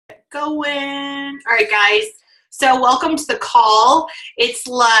Going. All right, guys. So welcome to the call. It's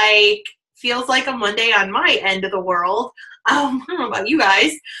like, feels like a Monday on my end of the world. I don't know about you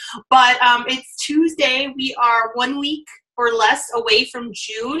guys, but it's Tuesday. We are 1 week or less away from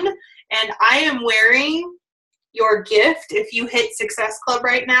June, and I am wearing your gift. If you hit Success Club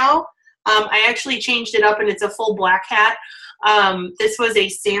right now, I actually changed it up and it's a full black hat. This was a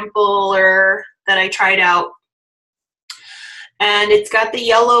sampler that I tried out, and it's got the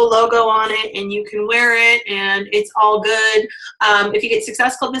yellow logo on it, and you can wear it, and it's all good. If you get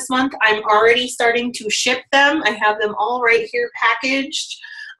Success Club this month, I'm already starting to ship them. I have them all right here packaged,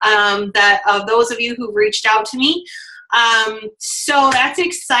 those of you who've reached out to me. So that's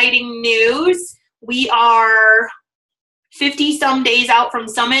exciting news. We are 50 some days out from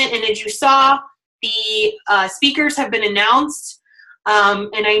Summit, and as you saw, the speakers have been announced.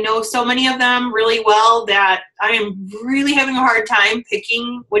 And I know so many of them really well that I am really having a hard time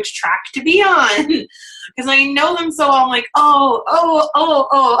picking which track to be on because I know them so well. I'm like,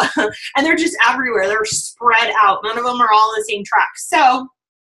 oh. And they're just everywhere. They're spread out. None of them are all on the same track. So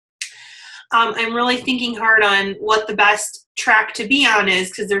I'm really thinking hard on what the best track to be on is,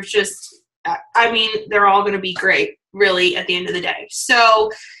 because there's just, they're all going to be great, really, at the end of the day.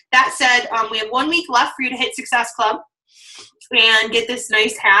 So that said, we have 1 week left for you to hit Success Club and get this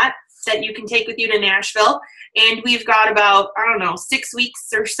nice hat that you can take with you to Nashville. And we've got about, 6 weeks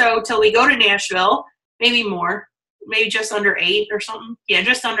or so till we go to Nashville, maybe more, maybe just under 8 or something. Yeah,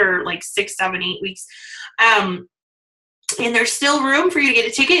 just under like 6, 7, 8 weeks. And there's still room for you to get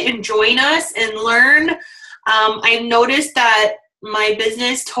a ticket and join us and learn. I've noticed that my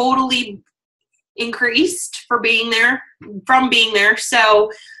business totally increased from being there.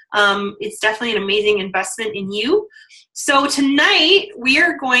 So it's definitely an amazing investment in you. So tonight we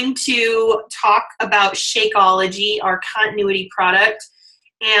are going to talk about Shakeology, our continuity product.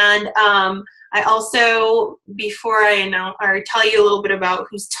 And I also, before I tell you a little bit about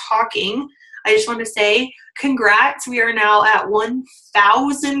who's talking, I just want to say congrats. We are now at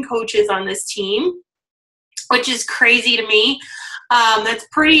 1,000 coaches on this team, which is crazy to me. That's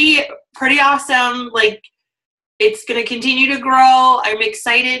pretty awesome. Like, it's going to continue to grow. I'm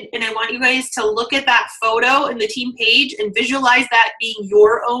excited, and I want you guys to look at that photo in the team page and visualize that being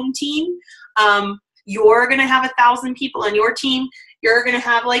your own team. You're going to have 1,000 people on your team. You're going to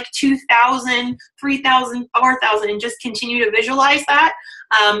have like 2,000, 3,000, 4,000, and just continue to visualize that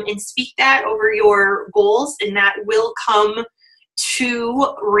and speak that over your goals, and that will come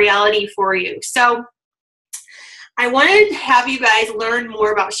to reality for you. So I wanted to have you guys learn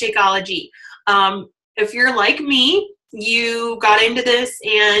more about Shakeology. If you're like me, you got into this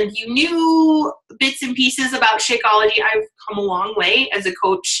and you knew bits and pieces about Shakeology. I've come a long way as a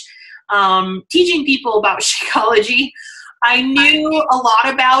coach, teaching people about Shakeology. I knew a lot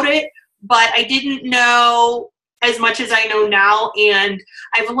about it, but I didn't know as much as I know now. And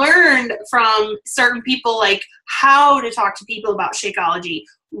I've learned from certain people like how to talk to people about Shakeology,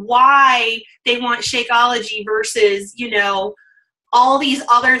 why they want Shakeology versus, all these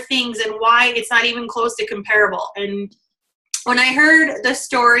other things, and why it's not even close to comparable. And when I heard the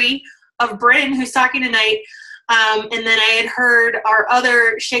story of Bryn, who's talking tonight, and then I had heard our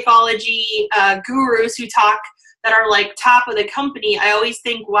other Shakeology gurus who talk that are like top of the company, I always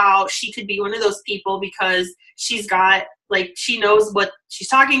think, wow, she could be one of those people because she's got, like, she knows what she's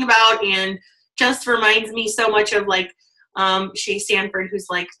talking about, and just reminds me so much of like Shay Sanford, who's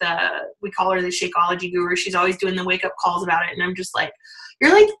like we call her the Shakeology guru. She's always doing the wake up calls about it. And I'm just like,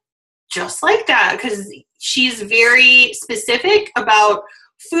 you're like, just like that. Cause she's very specific about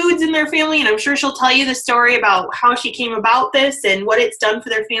foods in their family. And I'm sure she'll tell you the story about how she came about this and what it's done for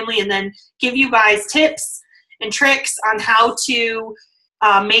their family. And then give you guys tips and tricks on how to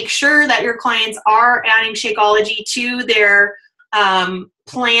make sure that your clients are adding Shakeology to their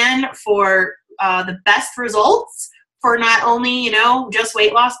plan for the best results, for not only, just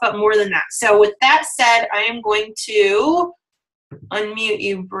weight loss, but more than that. So with that said, I am going to unmute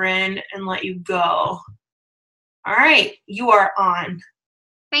you, Bryn, and let you go. All right, you are on.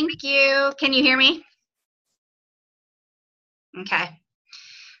 Thank you. Can you hear me? Okay,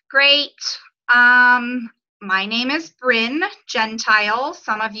 great. My name is Bryn Gentile.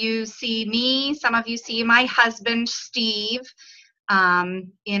 Some of you see me, some of you see my husband, Steve.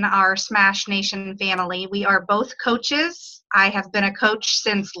 In our Smash Nation family. We are both coaches. I have been a coach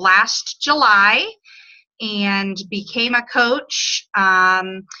since last July and became a coach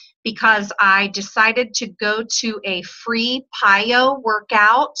because I decided to go to a free PIO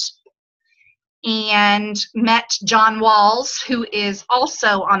workout and met John Walls, who is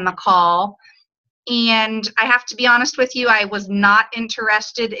also on the call, And I have to be honest with you, I was not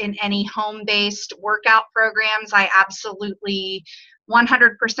interested in any home-based workout programs. I absolutely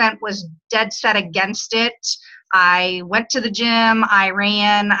 100% was dead set against it. I went to the gym, I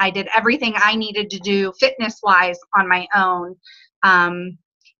ran, I did everything I needed to do fitness-wise on my own.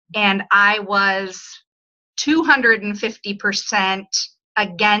 And I was 250%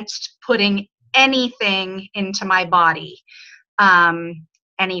 against putting anything into my body.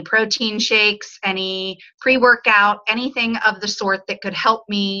 Any protein shakes, any pre-workout, anything of the sort that could help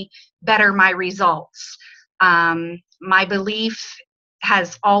me better my results. My belief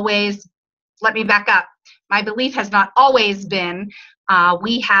has always, let me back up. My belief has not always been,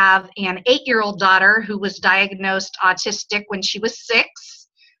 we have an 8-year-old daughter who was diagnosed autistic when she was 6.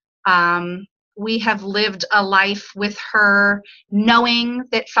 We have lived a life with her knowing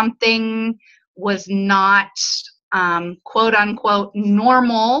that something was not quote unquote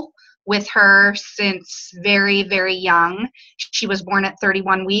normal with her since very, very young. She was born at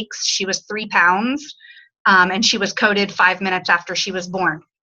 31 weeks. She was 3 pounds, and she was coded 5 minutes after she was born.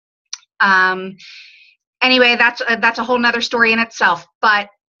 Anyway, that's a whole nother story in itself. But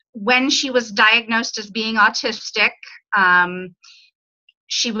when she was diagnosed as being autistic,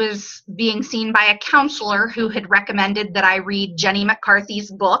 she was being seen by a counselor who had recommended that I read Jenny McCarthy's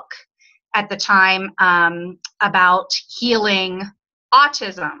book at the time about healing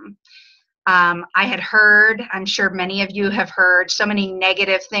autism. I had heard, I'm sure many of you have heard, so many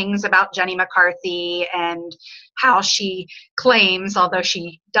negative things about Jenny McCarthy and how she claims, although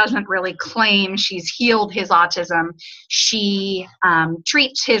she doesn't really claim she's healed his autism, she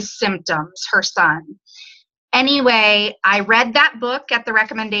treats his symptoms, her son. Anyway, I read that book at the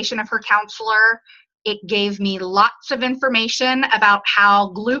recommendation of her counselor. It gave me lots of information about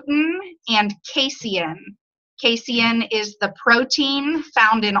how gluten and casein is the protein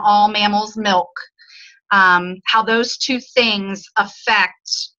found in all mammals' milk, how those two things affect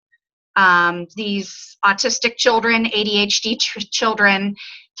these autistic children, ADHD children,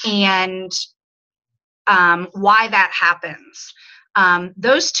 and why that happens.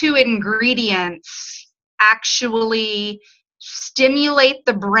 Those two ingredients actually stimulate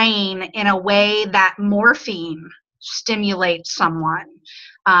the brain in a way that morphine stimulates someone.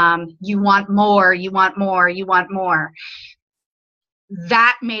 You want more, you want more, you want more.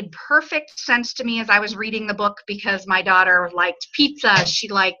 That made perfect sense to me as I was reading the book because my daughter liked pizza, she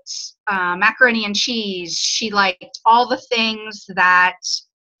liked macaroni and cheese, she liked all the things that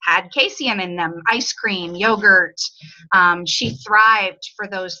had casein in them, ice cream, yogurt. She thrived for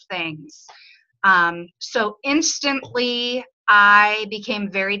those things. So instantly I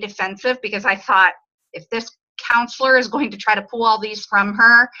became very defensive because I thought if this counselor is going to try to pull all these from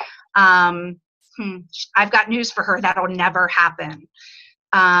her, I've got news for her. That'll never happen.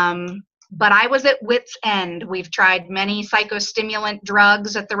 But I was at wit's end. We've tried many psychostimulant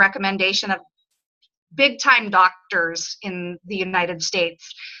drugs at the recommendation of big time doctors in the United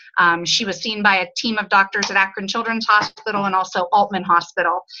States. She was seen by a team of doctors at Akron Children's Hospital and also Altman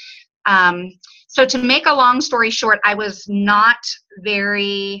Hospital. So to make a long story short, I was not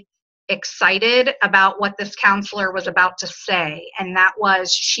very excited about what this counselor was about to say. And that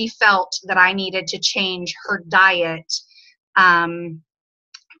was, she felt that I needed to change her diet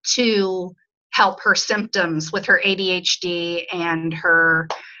to help her symptoms with her ADHD and her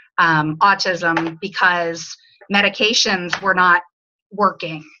autism because medications were not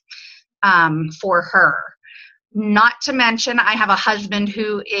working for her. Not to mention, I have a husband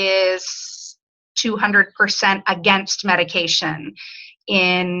who is 200% against medication.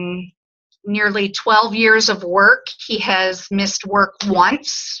 In nearly 12 years of work, he has missed work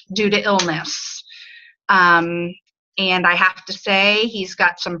once due to illness. And I have to say, he's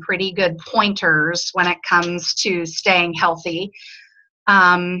got some pretty good pointers when it comes to staying healthy.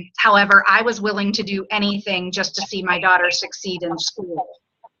 However, I was willing to do anything just to see my daughter succeed in school.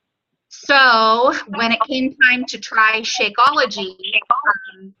 So when it came time to try Shakeology,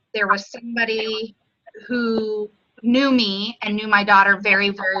 there was somebody who knew me and knew my daughter very,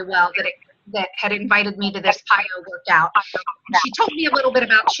 very well that had invited me to this PIO workout. And she told me a little bit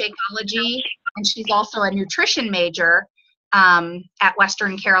about Shakeology, and she's also a nutrition major at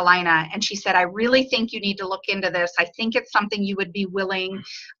Western Carolina. And she said, I really think you need to look into this. I think it's something you would be willing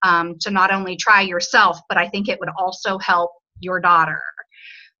to not only try yourself, but I think it would also help your daughter.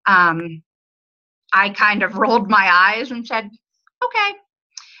 I kind of rolled my eyes and said, okay.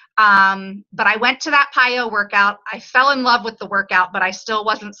 But I went to that PIO workout. I fell in love with the workout, but I still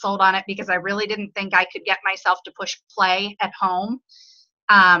wasn't sold on it because I really didn't think I could get myself to push play at home.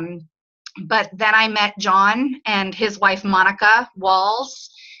 But then I met John and his wife, Monica Walls,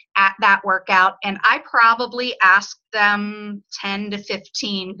 at that workout, and I probably asked them 10 to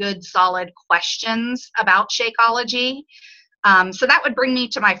 15 good, solid questions about Shakeology. So that would bring me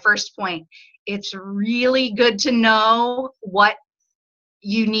to my first point. It's really good to know what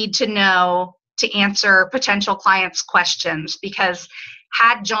you need to know to answer potential clients' questions, because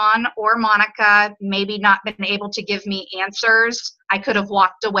had John or Monica maybe not been able to give me answers, I could have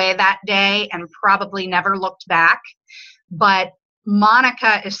walked away that day and probably never looked back. But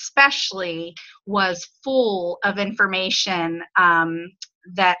Monica especially was full of information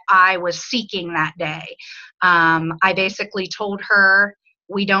that I was seeking that day. I basically told her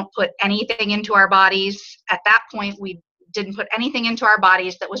we don't put anything into our bodies. At that point, we didn't put anything into our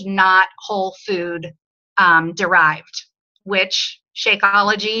bodies that was not whole food derived, which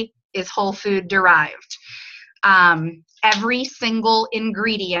Shakeology is whole food derived. Every single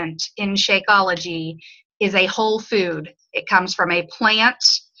ingredient in Shakeology is a whole food. It comes from a plant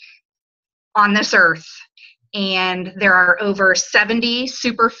on this earth, and there are over 70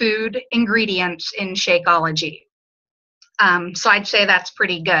 superfood ingredients in Shakeology. So I'd say that's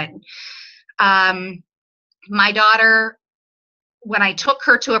pretty good. My daughter, when I took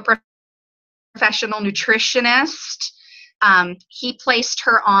her to a professional nutritionist, he placed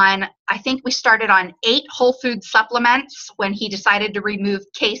her on, I think we started on 8 whole food supplements when he decided to remove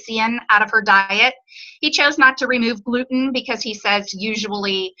casein out of her diet. He chose not to remove gluten because he says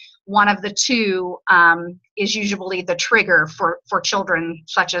usually one of the two is usually the trigger for children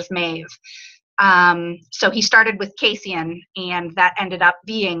such as Maeve. So he started with casein, and that ended up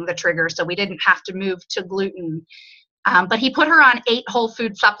being the trigger, so we didn't have to move to gluten. But he put her on 8 whole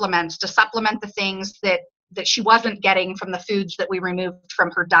food supplements to supplement the things that she wasn't getting from the foods that we removed from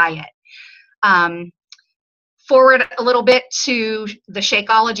her diet. Forward a little bit to the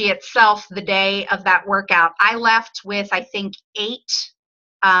Shakeology itself, the day of that workout, I left with, I think, 8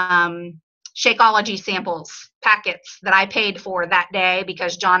 Shakeology samples, packets that I paid for that day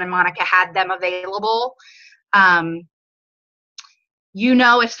because John and Monica had them available. You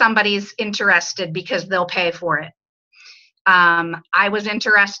know if somebody's interested because they'll pay for it. I was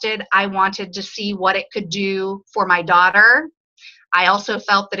interested. I wanted to see what it could do for my daughter. I also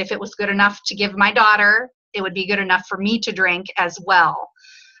felt that if it was good enough to give my daughter, it would be good enough for me to drink as well.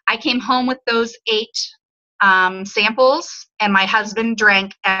 I came home with those 8 samples, and my husband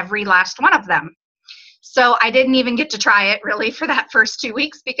drank every last one of them. So I didn't even get to try it really for that first 2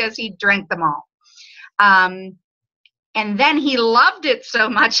 weeks because he drank them all. And then he loved it so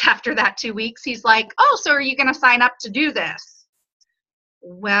much after that 2 weeks, he's like, oh, so are you going to sign up to do this?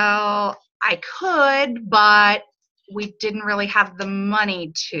 Well, I could, but we didn't really have the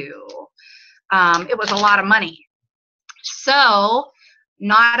money to. It was a lot of money. So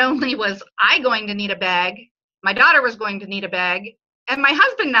not only was I going to need a bag, my daughter was going to need a bag, and my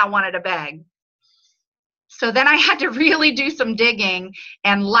husband now wanted a bag. So then I had to really do some digging,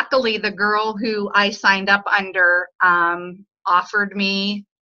 and luckily the girl who I signed up under offered me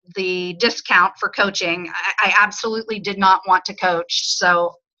the discount for coaching. I absolutely did not want to coach,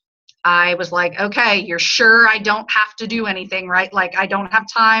 so I was like, okay, you're sure I don't have to do anything, right? Like, I don't have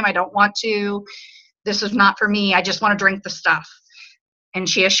time, I don't want to, this is not for me, I just want to drink the stuff. And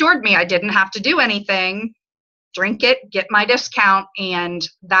she assured me I didn't have to do anything, drink it, get my discount, and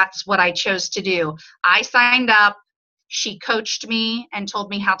that's what I chose to do. I signed up, she coached me and told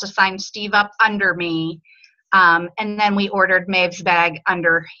me how to sign Steve up under me, and then we ordered Maeve's bag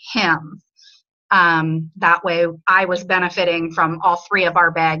under him. That way I was benefiting from all 3 of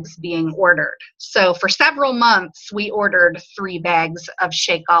our bags being ordered. So for several months, we ordered 3 bags of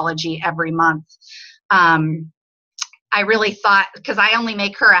Shakeology every month. I really thought, because I only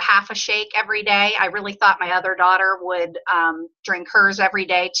make her a half a shake every day, I really thought my other daughter would drink hers every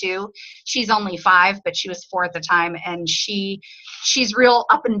day too. She's only 5, but she was 4 at the time, and she's real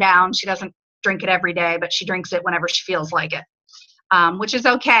up and down. She doesn't drink it every day, but she drinks it whenever she feels like it, which is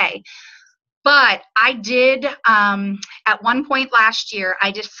okay. But I did, at one point last year,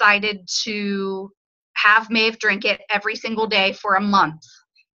 I decided to have Maeve drink it every single day for a month.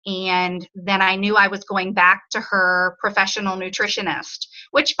 And then I knew I was going back to her professional nutritionist,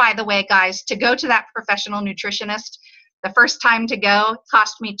 which, by the way, guys, to go to that professional nutritionist, the first time to go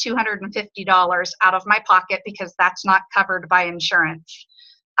cost me $250 out of my pocket because that's not covered by insurance.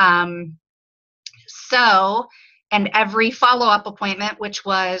 And every follow-up appointment, which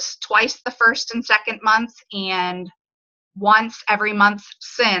was twice the first and second month and once every month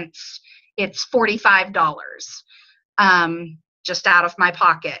since, it's $45 just out of my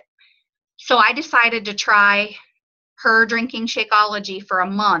pocket. So I decided to try her drinking Shakeology for a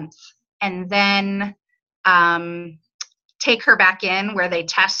month and then take her back in where they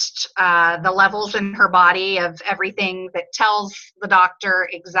test the levels in her body of everything that tells the doctor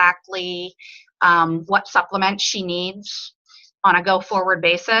exactly what supplements she needs on a go-forward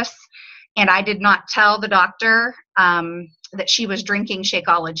basis. And I did not tell the doctor that she was drinking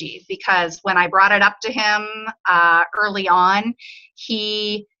Shakeology, because when I brought it up to him early on,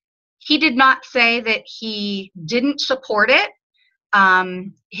 he did not say that he didn't support it.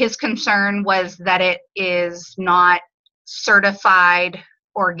 His concern was that it is not certified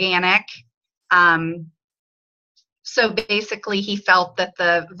organic. So basically he felt that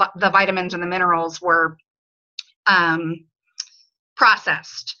the vitamins and the minerals were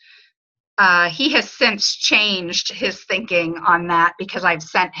processed. He has since changed his thinking on that, because I've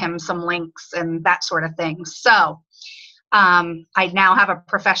sent him some links and that sort of thing. So I now have a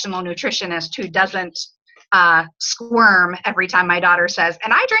professional nutritionist who doesn't squirm every time my daughter says,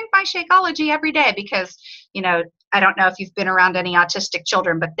 and I drink my Shakeology every day, because, you know, I don't know if you've been around any autistic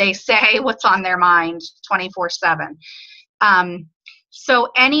children, but they say what's on their mind 24/7.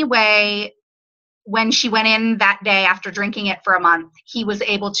 So anyway, when she went in that day after drinking it for a month, he was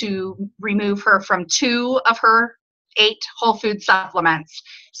able to remove her from 2 of her 8 whole food supplements.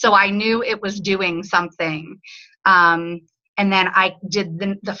 So I knew it was doing something. And then I did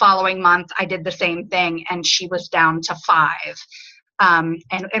the following month, I did the same thing, and she was down to 5. And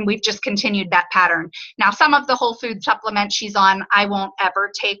we've just continued that pattern. Now, some of the whole food supplements she's on, I won't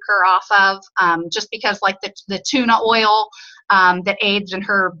ever take her off of, just because, like the tuna oil that aids in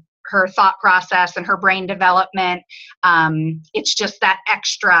her thought process and her brain development. It's just that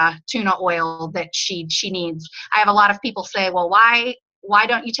extra tuna oil that she needs. I have a lot of people say, well, why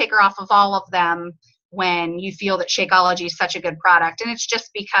don't you take her off of all of them when you feel that Shakeology is such a good product? And it's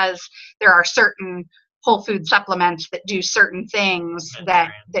just because there are certain whole food supplements that do certain things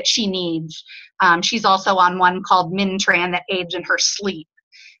that she needs. She's also on one called Mintran that aids in her sleep.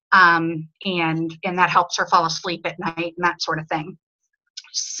 And that helps her fall asleep at night and that sort of thing.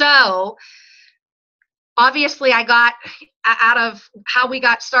 So obviously I got out of how we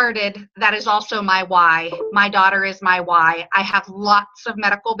got started. That is also my why. My daughter is my why. I have lots of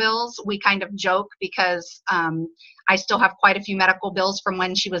medical bills. We kind of joke because I still have quite a few medical bills from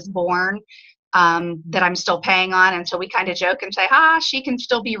when she was born that I'm still paying on. And so we kind of joke and say, she can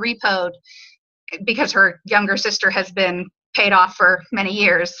still be repoed, because her younger sister has been paid off for many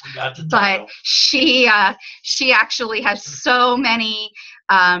years. But she actually has so many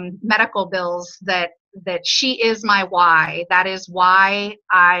medical bills that she is my why. That is why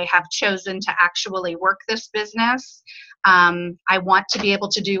I have chosen to actually work this business. I want to be able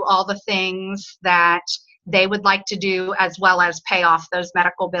to do all the things that they would like to do, as well as pay off those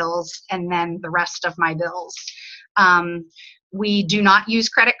medical bills and then the rest of my bills. We do not use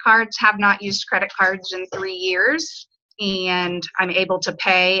credit cards, have not used credit cards in 3 years, and I'm able to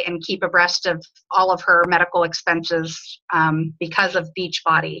pay and keep abreast of all of her medical expenses because of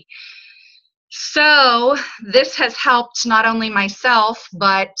Beachbody. So this has helped not only myself,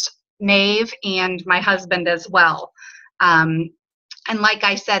 but Maeve and my husband as well. And like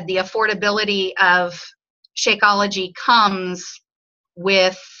I said, the affordability of Shakeology comes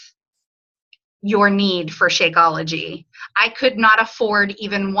with your need for Shakeology. I could not afford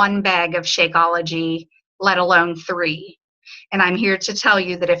even 1 bag of Shakeology, let alone 3. And I'm here to tell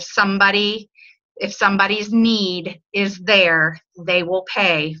you that if somebody's need is there, they will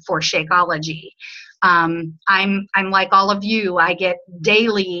pay for Shakeology. I'm like all of you. I get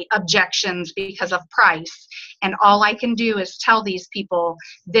daily objections because of price. And all I can do is tell these people,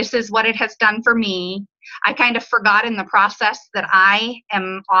 this is what it has done for me. I kind of forgot in the process that I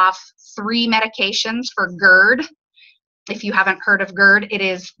am off 3 medications for GERD. If you haven't heard of GERD, it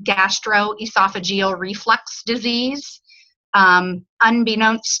is gastroesophageal reflux disease.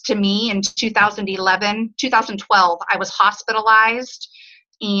 Unbeknownst to me, in 2012, I was hospitalized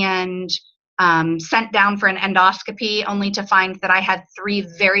and sent down for an endoscopy, only to find that I had 3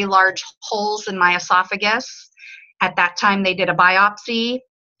 very large holes in my esophagus. At that time, they did a biopsy,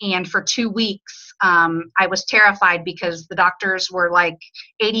 and for 2 weeks, I was terrified because the doctors were like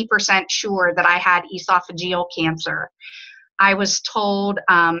 80% sure that I had esophageal cancer. I was told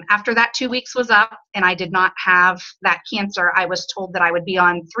after that 2 weeks was up and I did not have that cancer, I was told that I would be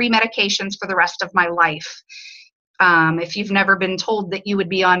on 3 medications for the rest of my life. If you've never been told that you would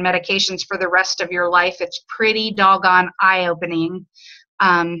be on medications for the rest of your life, it's pretty doggone eye-opening.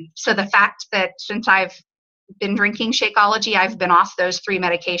 So the fact that since I've been drinking Shakeology, I've been off those 3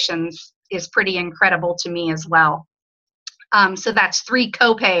 medications is pretty incredible to me as well. So that's 3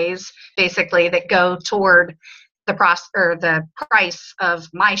 copays basically that go toward the price of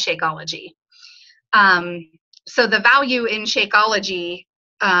my Shakeology. so the value in Shakeology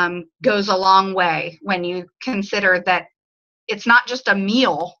goes a long way when you consider that it's not just a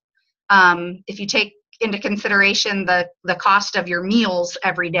meal. If you take into consideration the cost of your meals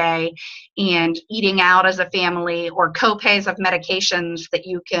every day and eating out as a family, or co-pays of medications that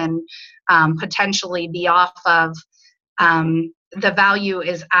you can potentially be off of, the value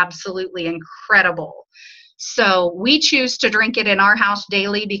is absolutely incredible. So we choose to drink it in our house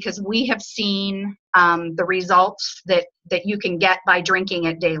daily because we have seen the results that you can get by drinking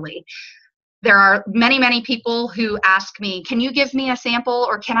it daily. There are many, many people who ask me, can you give me a sample,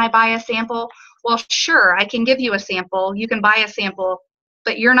 or can I buy a sample? Well, sure, I can give you a sample. You can buy a sample,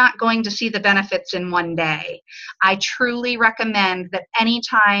 but you're not going to see the benefits in one day. I truly recommend that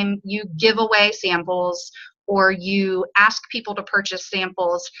anytime you give away samples or you ask people to purchase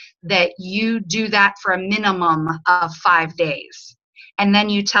samples, that you do that for a minimum of 5 days. And then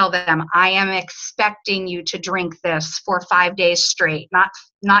you tell them, I am expecting you to drink this for 5 days straight, not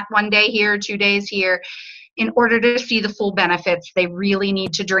 1 day here, 2 days here. In order to see the full benefits, they really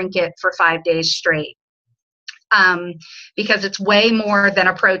need to drink it for 5 days straight. Because it's way more than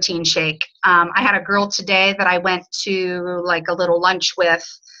a protein shake. I had a girl today that I went to like a little lunch with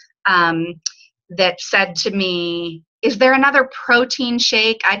that said to me, is there another protein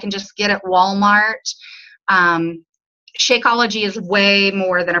shake I can just get at Walmart? Shakeology is way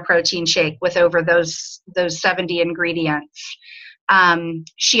more than a protein shake with over those 70 ingredients.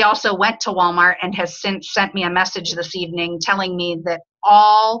 She also went to Walmart and has since sent me a message this evening telling me that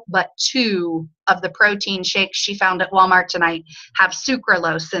all but 2 of the protein shakes she found at Walmart tonight have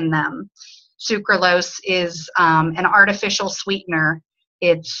sucralose in them. Sucralose is an artificial sweetener.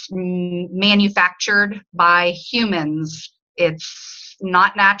 It's manufactured by humans. It's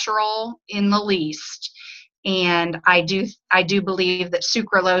not natural in the least. And I do believe that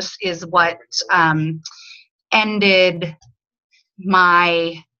sucralose is what ended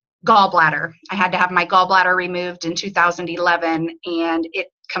my gallbladder. I had to have my gallbladder removed in 2011, and it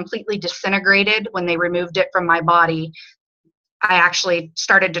completely disintegrated when they removed it from my body. I actually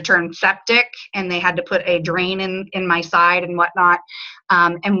started to turn septic, and they had to put a drain in my side and whatnot.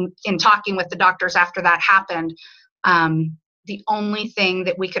 And in talking with the doctors after that happened, the only thing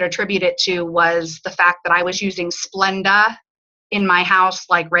that we could attribute it to was the fact that I was using Splenda in my house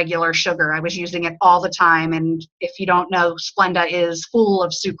like regular sugar. I was using it all the time. And if you don't know, Splenda is full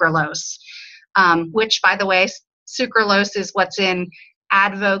of sucralose, which, by the way, sucralose is what's in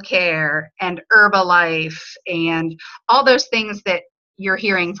Advocare and Herbalife and all those things that you're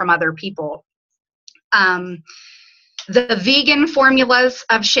hearing from other people. The vegan formulas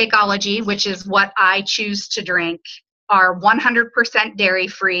of Shakeology, which is what I choose to drink, are 100%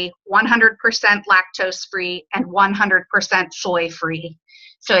 dairy-free, 100% lactose-free, and 100% soy-free.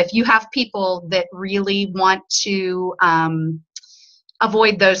 So if you have people that really want to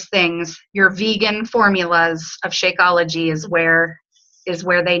avoid those things, your vegan formulas of Shakeology is where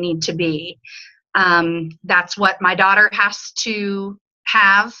they need to be. That's what my daughter has to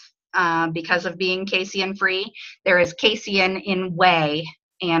have because of being casein-free. There is casein in whey,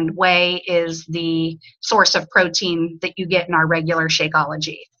 and whey is the source of protein that you get in our regular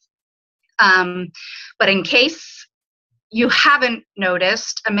Shakeology. But in case you haven't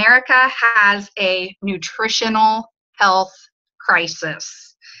noticed, America has a nutritional health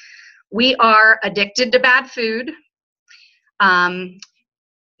crisis. We are addicted to bad food.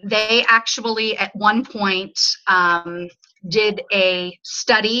 They actually, at one point, did a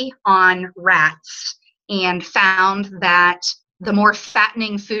study on rats and found that the more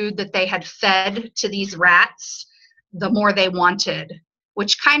fattening food that they had fed to these rats, the more they wanted,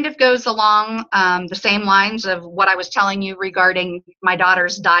 which kind of goes along the same lines of what I was telling you regarding my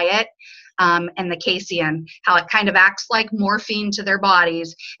daughter's diet and the casein, how it kind of acts like morphine to their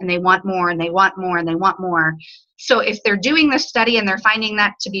bodies, and they want more and they want more and they want more. So if they're doing this study and they're finding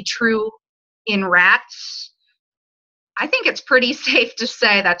that to be true in rats, I think it's pretty safe to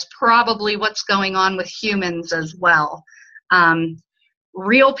say that's probably what's going on with humans as well.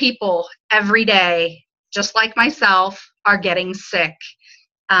 Real people every day, just like myself, are getting sick.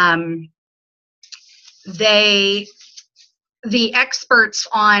 The experts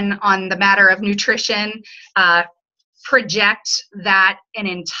on the matter of nutrition project that an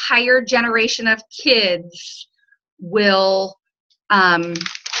entire generation of kids will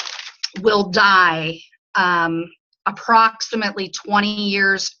die approximately 20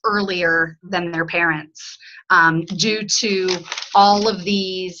 years earlier than their parents due to all of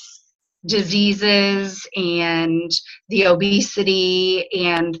these diseases and the obesity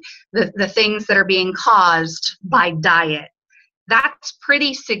and the things that are being caused by diet. That's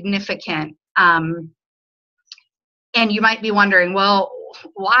pretty significant. And you might be wondering, well,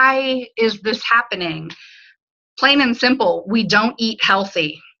 why is this happening? Plain and simple, we don't eat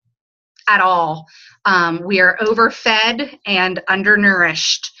healthy at all. We are overfed and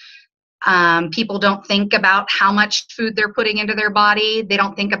undernourished. People don't think about how much food they're putting into their body. They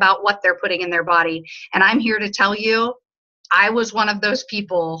don't think about what they're putting in their body. And I'm here to tell you, I was one of those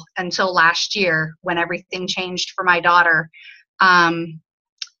people until last year when everything changed for my daughter. And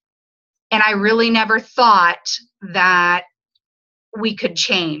I really never thought that we could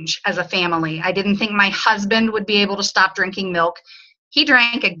change as a family. I didn't think my husband would be able to stop drinking milk. He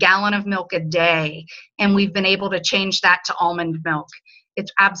drank a gallon of milk a day, and we've been able to change that to almond milk.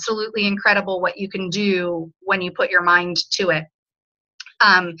 It's absolutely incredible what you can do when you put your mind to it.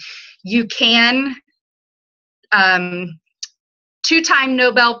 You can, two-time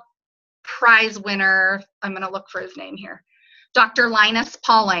Nobel Prize winner, I'm going to look for his name here, Dr. Linus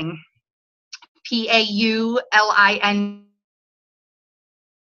Pauling, Paulin,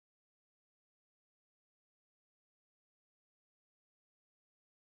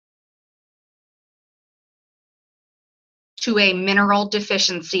 to a mineral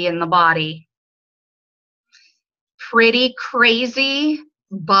deficiency in the body. Pretty crazy,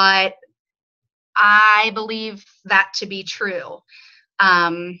 but I believe that to be true.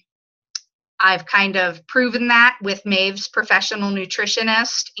 I've kind of proven that with Maeve's professional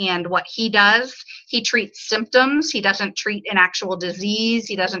nutritionist and what he does. He treats symptoms. He doesn't treat an actual disease.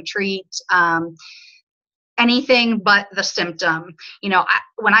 He doesn't treat anything but the symptom. You know,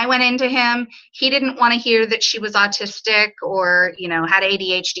 when I went into him, he didn't want to hear that she was autistic or, you know, had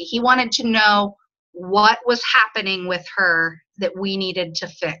ADHD. He wanted to know what was happening with her that we needed to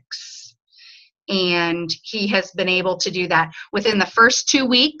fix. And he has been able to do that. Within the first 2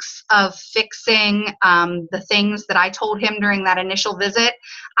 weeks of fixing the things that I told him during that initial visit,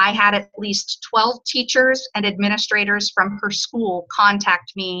 I had at least 12 teachers and administrators from her school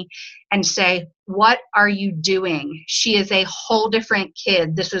contact me and say, "What are you doing? She is a whole different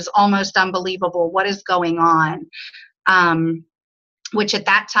kid. This is almost unbelievable. What is going on?" Which at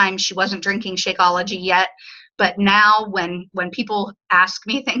that time, she wasn't drinking Shakeology yet. But now when people ask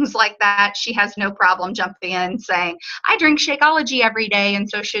me things like that, she has no problem jumping in saying, "I drink Shakeology every day, and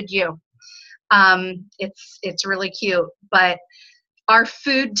so should you." It's really cute. But our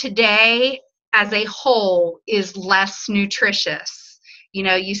food today as a whole is less nutritious. You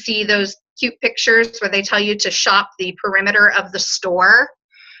know, you see those cute pictures where they tell you to shop the perimeter of the store.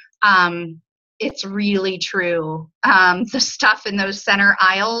 It's really true. The stuff in those center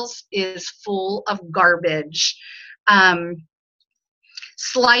aisles is full of garbage.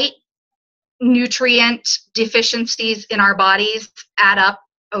 Slight nutrient deficiencies in our bodies add up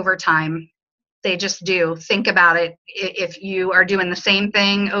over time. They just do. Think about it. If you are doing the same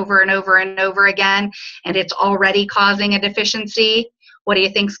thing over and over and over again, and it's already causing a deficiency, what do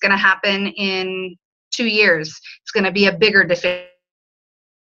you think is going to happen in 2 years? It's going to be a bigger deficiency.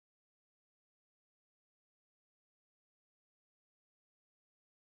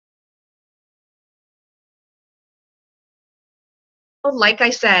 Like I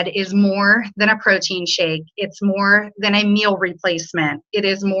said, is more than a protein shake. It's more than a meal replacement. It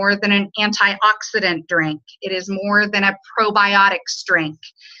is more than an antioxidant drink. It is more than a probiotics drink.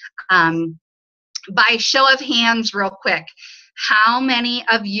 By show of hands, real quick, how many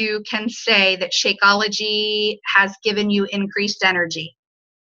of you can say that Shakeology has given you increased energy?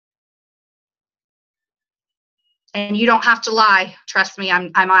 And you don't have to lie. Trust me,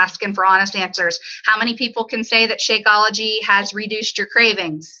 I'm asking for honest answers. How many people can say that Shakeology has reduced your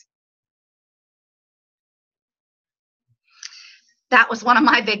cravings? That was one of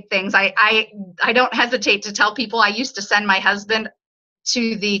my big things. I don't hesitate to tell people I used to send my husband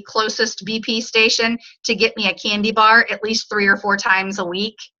to the closest BP station to get me a candy bar at least 3 or 4 times a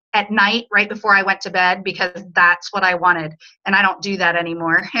week at night right before I went to bed because that's what I wanted. And I don't do that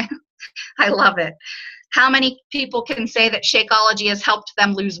anymore. I love it. How many people can say that Shakeology has helped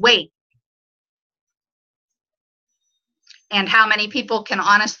them lose weight? And how many people can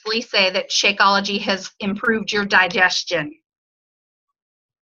honestly say that Shakeology has improved your digestion?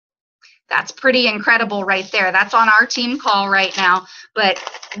 That's pretty incredible right there. That's on our team call right now. But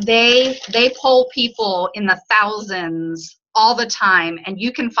they poll people in the thousands all the time, and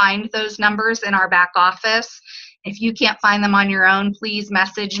you can find those numbers in our back office. If you can't find them on your own, please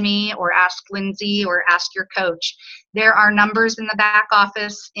message me or ask Lindsay or ask your coach. There are numbers in the back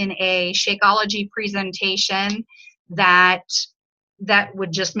office in a Shakeology presentation that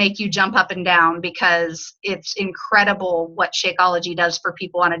would just make you jump up and down because it's incredible what Shakeology does for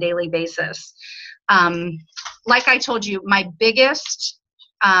people on a daily basis. Like I told you, my biggest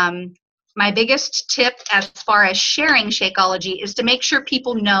My biggest tip as far as sharing Shakeology is to make sure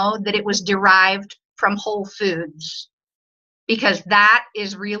people know that it was derived from whole foods, because that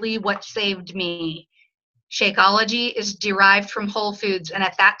is really what saved me. Shakeology is derived from whole foods, and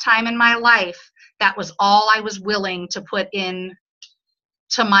at that time in my life, that was all I was willing to put in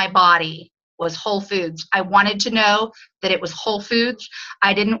to my body, was whole foods. I wanted to know that it was whole foods.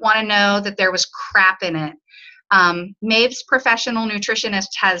 I didn't want to know that there was crap in it. Maeve's professional nutritionist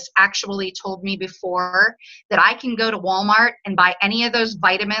has actually told me before that I can go to Walmart and buy any of those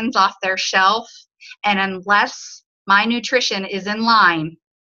vitamins off their shelf, and unless my nutrition is in line,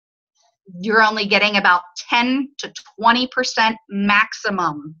 you're only getting about 10 to 20%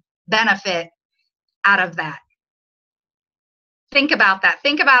 maximum benefit out of that. Think about that.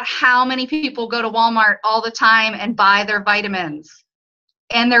 Think about how many people go to Walmart all the time and buy their vitamins,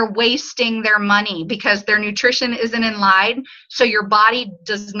 and they're wasting their money because their nutrition isn't in line, so your body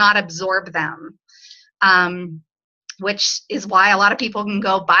does not absorb them, which is why a lot of people can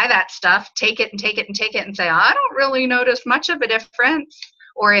go buy that stuff, take it and take it and take it and say, I don't really notice much of a difference.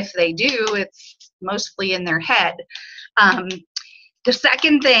 Or if they do, it's mostly in their head. The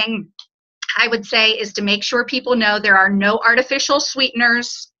second thing I would say is to make sure people know there are no artificial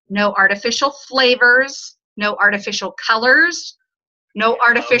sweeteners, no artificial flavors, no artificial colors, no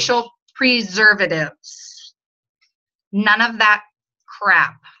artificial preservatives. None of that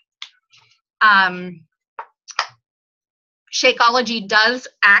crap. Shakeology does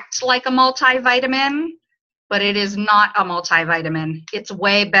act like a multivitamin, but it is not a multivitamin. It's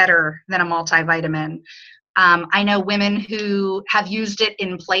way better than a multivitamin. I know women who have used it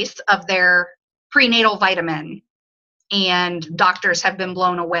in place of their prenatal vitamin, and doctors have been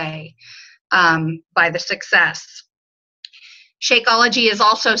blown away by the success. Shakeology is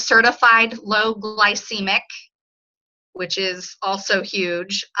also certified low glycemic, which is also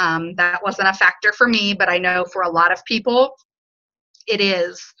huge. That wasn't a factor for me, but I know for a lot of people it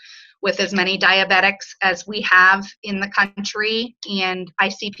is, with as many diabetics as we have in the country. And I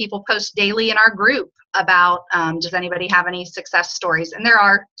see people post daily in our group about, does anybody have any success stories? And there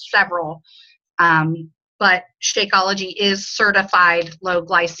are several, but Shakeology is certified low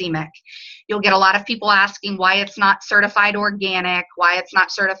glycemic. You'll get a lot of people asking why it's not certified organic, why it's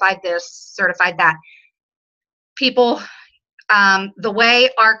not certified this, certified that. People, the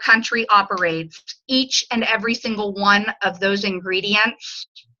way our country operates, each and every single one of those ingredients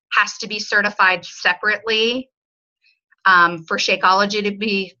has to be certified separately for Shakeology to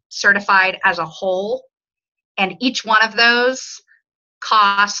be certified as a whole. And each one of those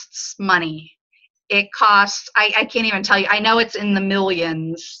costs money. It costs, I can't even tell you, I know it's in the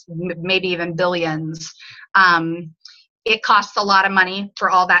millions, maybe even billions. It costs a lot of money for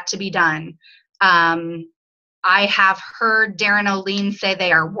all that to be done. I have heard Darren O'Lean say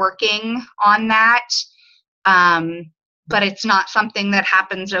they are working on that. But it's not something that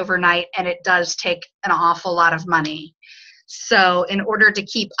happens overnight, and it does take an awful lot of money. So in order to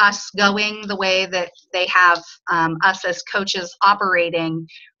keep us going the way that they have us as coaches operating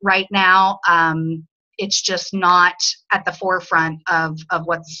right now, it's just not at the forefront of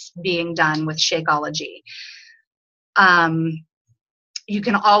what's being done with Shakeology. You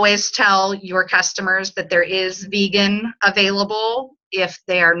can always tell your customers that there is vegan available if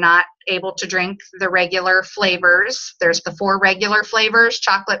they are not able to drink the regular flavors. There's the 4 regular flavors: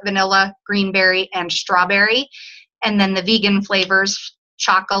 chocolate, vanilla, greenberry, and strawberry. And then the vegan flavors: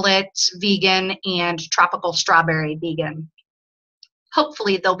 chocolate, vegan, and tropical strawberry vegan.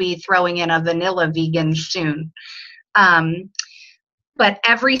 Hopefully they'll be throwing in a vanilla vegan soon. But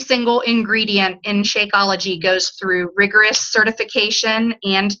every single ingredient in Shakeology goes through rigorous certification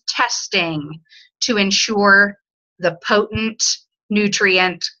and testing to ensure the potent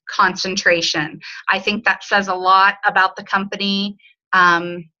nutrient concentration. I think that says a lot about the company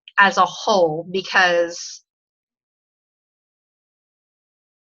as a whole, because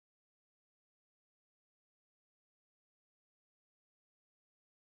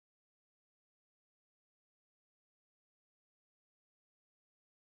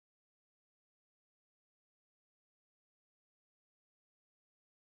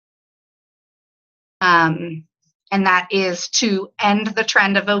and that is to end the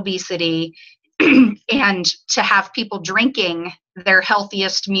trend of obesity and to have people drinking their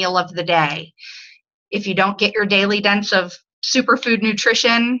healthiest meal of the day. If you don't get your daily dose of superfood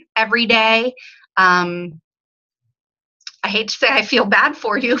nutrition every day, I hate to say I feel bad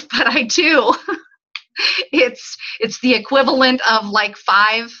for you, but I do. It's the equivalent of like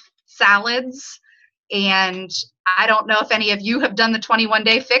 5 salads. And I don't know if any of you have done the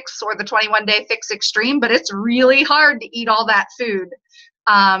 21-day fix or the 21-day fix extreme, but it's really hard to eat all that food.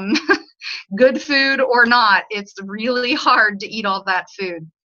 good food or not, it's really hard to eat all that food.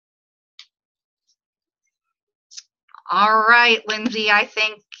 All right, Lindsay, I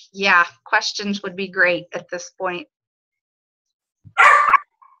think, yeah, questions would be great at this point.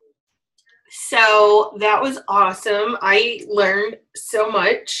 So that was awesome. I learned so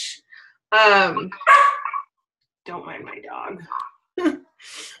much. Don't mind my dog.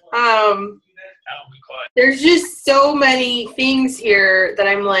 There's just so many things here that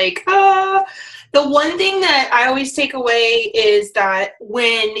I'm like, the one thing that I always take away is that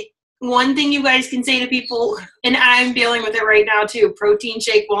one thing you guys can say to people, and I'm dealing with it right now too, protein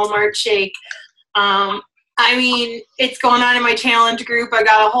shake, Walmart shake. I mean, it's going on in my challenge group. I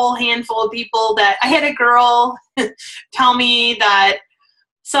got a whole handful of people that I had a girl tell me that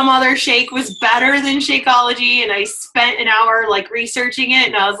some other shake was better than Shakeology, and I spent an hour like researching it,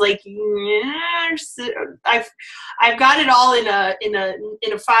 and I was like, yeah, I've got it all in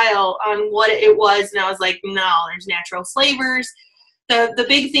a file on what it was, and I was like, no, there's natural flavors. The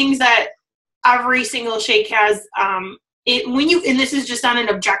big things that every single shake has, and this is just on an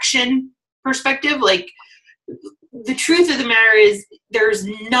objection perspective, like the truth of the matter is there's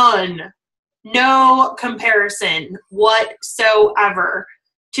no comparison whatsoever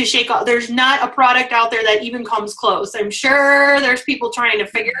to Shakeology. There's not a product out there that even comes close. I'm sure there's people trying to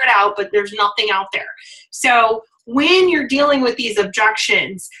figure it out, but there's nothing out there. So when you're dealing with these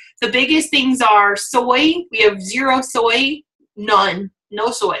objections, the biggest things are soy. We have zero soy, no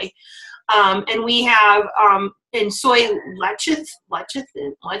soy. And we have in soy lecithin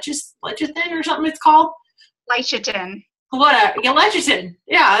or something it's called. Lecithin. Lecithin.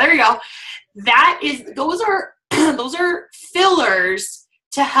 Yeah, there you go. Those are fillers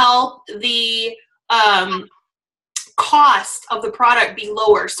to help the cost of the product be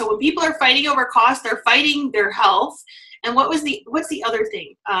lower. So when people are fighting over cost, they're fighting their health. And what's the other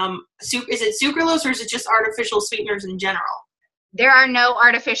thing? Is it sucralose or is it just artificial sweeteners in general? There are no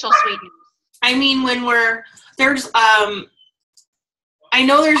artificial sweeteners. I mean, I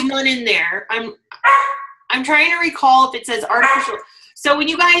know there's none in there. I'm trying to recall if it says artificial. So when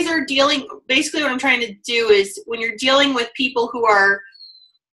you guys are basically what I'm trying to do is when you're dealing with people who are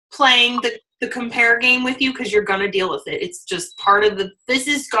playing the compare game with you, because you're going to deal with it. It's just part of this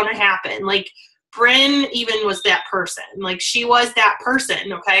is going to happen. Like Bryn even was that person. Like she was that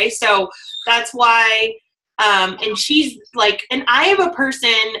person. Okay. So that's why, and she's like, and I have a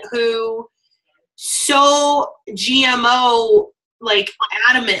person who so GMO, like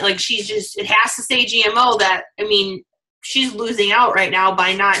adamant, like it has to say GMO that, I mean, she's losing out right now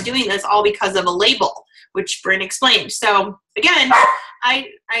by not doing this all because of a label, which Bryn explained. So again,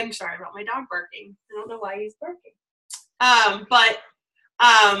 I'm sorry about my dog barking. I don't know why he's barking. But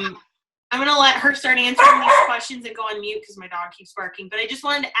I'm going to let her start answering these questions and go on mute because my dog keeps barking. But I just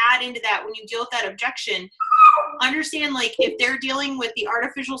wanted to add into that, when you deal with that objection, understand, like, if they're dealing with the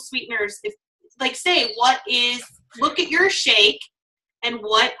artificial sweeteners, if, like, look at your shake and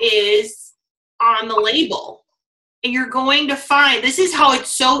what is on the label. And you're going to find, this is how it's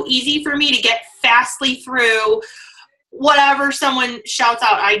so easy for me to get fastly through whatever someone shouts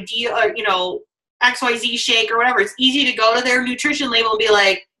out, idea, or, XYZ shake or whatever. It's easy to go to their nutrition label and be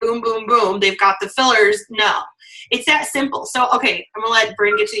like, boom, boom, boom, they've got the fillers. No, it's that simple. So, okay, I'm going to let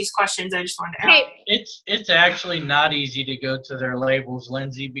Bryn get to these questions. I just wanted to add. It's actually not easy to go to their labels,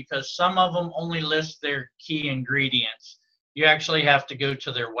 Lindsay, because some of them only list their key ingredients. You actually have to go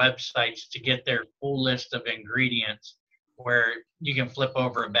to their websites to get their full list of ingredients, where you can flip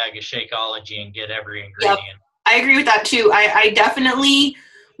over a bag of Shakeology and get every ingredient. Yep. I agree with that too. I definitely,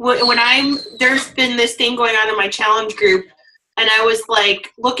 there's been this thing going on in my challenge group, and I was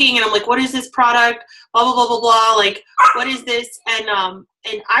like looking and I'm like, what is this product? Blah, blah, blah, blah, blah. Like, what is this? And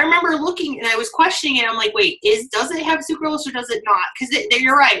I remember looking and I was questioning it. I'm like, wait, does it have sucralose or does it not? Because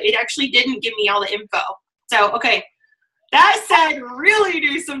you're right. It actually didn't give me all the info. So, okay. That said, really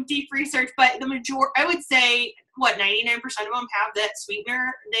do some deep research, but I would say, 99% of them have that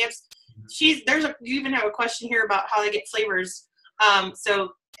sweetener. They have, you even have a question here about how they get flavors.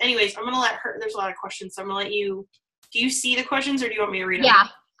 So anyways, I'm going to let her, there's a lot of questions, so I'm going to let you, do you see the questions or do you want me to read them? Yeah,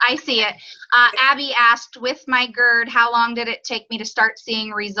 I see it. Abby asked, with my GERD, how long did it take me to start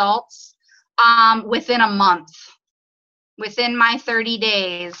seeing results? Within a month. Within my 30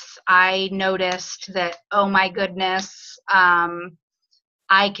 days, I noticed that, oh my goodness,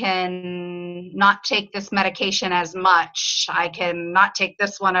 I can not take this medication as much. I can not take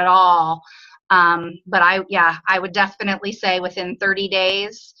this one at all. But I would definitely say within 30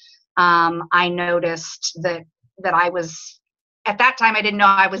 days, I noticed that I was, at that time, I didn't know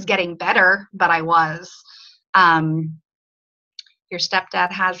I was getting better, but I was. your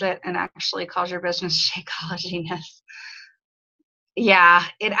stepdad has it and actually calls your business Shakeology. Yeah,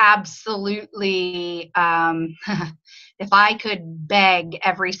 it absolutely, if I could beg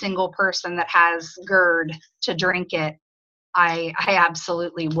every single person that has GERD to drink it, I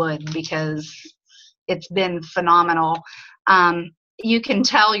absolutely would, because it's been phenomenal. You can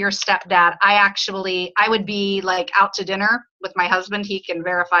tell your stepdad, I would be like out to dinner with my husband. He can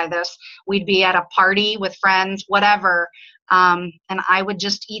verify this. We'd be at a party with friends, whatever. And I would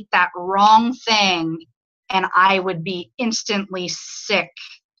just eat that wrong thing and I would be instantly sick,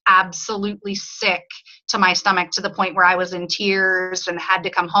 absolutely sick to my stomach, to the point where I was in tears and had to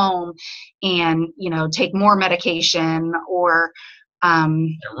come home and, take more medication or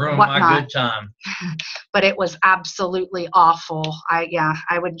ruin whatnot. My good time. But it was absolutely awful.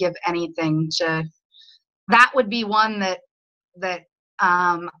 I would give anything to, that would be one that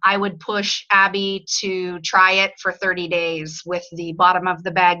I would push Abby to try it for 30 days with the bottom of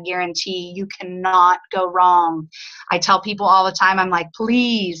the bag guarantee. You cannot go wrong. I tell people all the time, I'm like,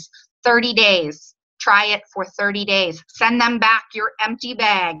 please, 30 days. Try it for 30 days. Send them back your empty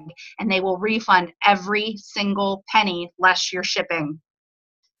bag and they will refund every single penny less your shipping.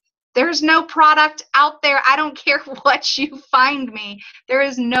 There's no product out there. I don't care what you find me. There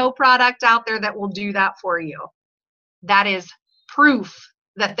is no product out there that will do that for you. That is proof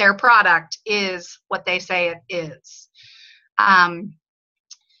that their product is what they say it is.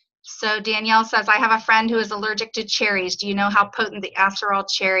 So Danielle says, I have a friend who is allergic to cherries. Do you know how potent the acerol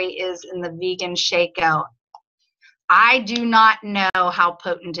cherry is in the vegan shakeout? I do not know how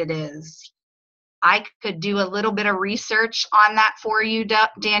potent it is. I could do a little bit of research on that for you,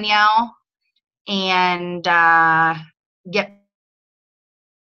 Danielle, and get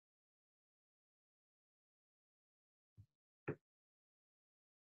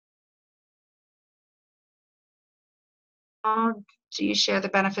do you share the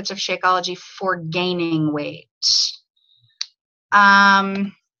benefits of Shakeology for gaining weight?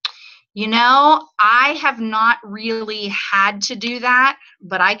 I have not really had to do that,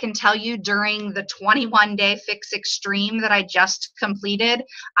 but I can tell you during the 21-day Fix Extreme that I just completed,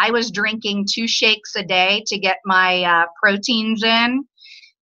 I was drinking 2 shakes a day to get my proteins in.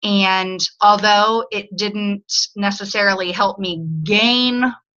 And although it didn't necessarily help me gain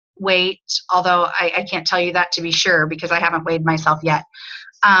weight, although I can't tell you that to be sure because I haven't weighed myself yet,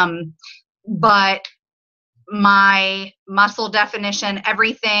 but my muscle definition,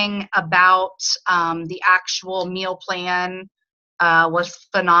 everything about the actual meal plan was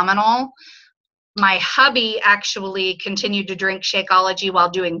phenomenal. My hubby actually continued to drink Shakeology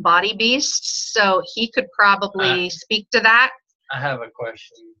while doing Body Beasts, so he could probably speak to that. I have a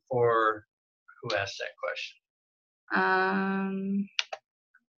question for who asked that question.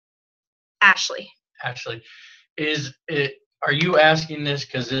 Ashley. Ashley, are you asking this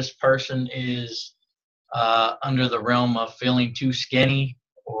because this person is under the realm of feeling too skinny,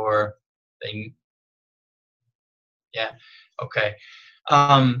 or they? Yeah. Okay.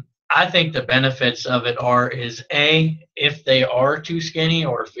 I think the benefits of it is if they are too skinny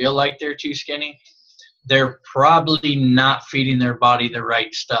or feel like they're too skinny, they're probably not feeding their body the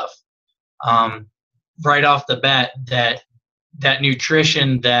right stuff. Right off the bat, that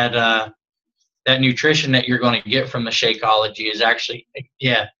nutrition that you're going to get from the Shakeology is actually,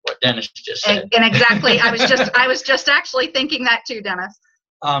 what Dennis just said. And exactly, I was just actually thinking that too, Dennis.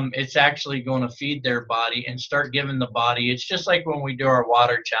 It's actually going to feed their body and start giving the body. It's just like when we do our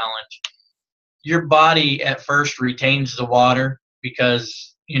water challenge. Your body at first retains the water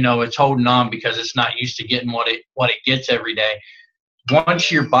because it's holding on because it's not used to getting what it gets every day.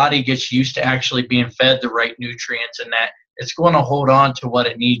 Once your body gets used to actually being fed the right nutrients and that, it's going to hold on to what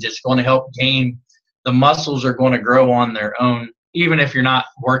it needs. It's going to help gain. The muscles are going to grow on their own. Even if you're not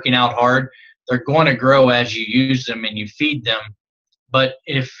working out hard, they're going to grow as you use them and you feed them. But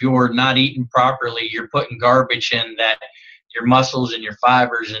if you're not eating properly, you're putting garbage in that your muscles and your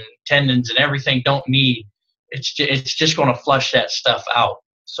fibers and tendons and everything don't need. It's just going to flush that stuff out.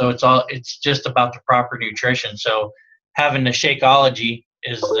 So it's just about the proper nutrition. So having the Shakeology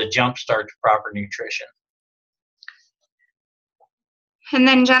is the jump start to proper nutrition. And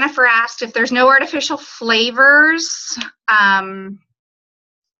then Jennifer asked if there's no artificial flavors, then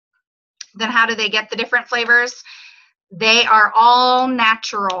how do they get the different flavors? They are all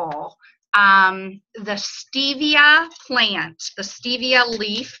natural. The stevia plant, the stevia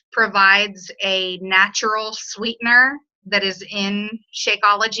leaf provides a natural sweetener that is in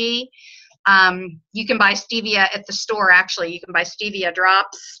Shakeology. You can buy stevia at the store, actually. You can buy stevia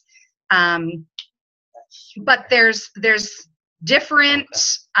drops. But there's different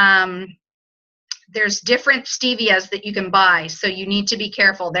there's different stevias that you can buy, so you need to be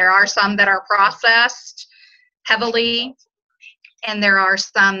careful. There are some that are processed heavily, and there are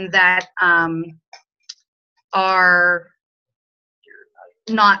some that are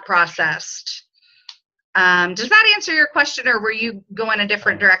not processed. Does that answer your question, or were you going a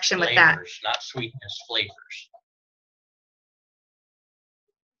different direction with that? Flavors, not sweetness, flavors.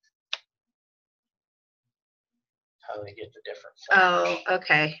 How they get the different flavors. Oh,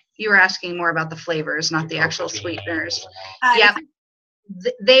 okay. You were asking more about the flavors, not the actual Cocoa bean, sweeteners. hazelnut.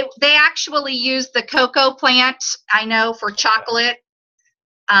 Yep. They actually use the cocoa plant, I know, for chocolate.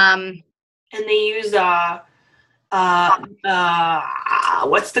 And they use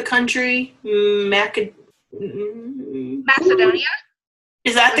what's the country? Macedonia?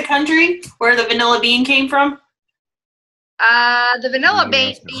 Is that the country where the vanilla bean came from? The vanilla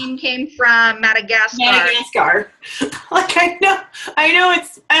bean came from Madagascar. Madagascar. Like I know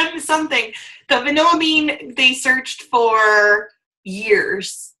it's something. The vanilla bean they searched for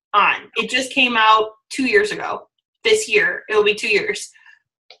years on. It just came out 2 years ago. This year, it'll be 2 years.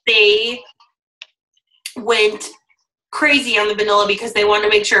 They went crazy on the vanilla because they wanted to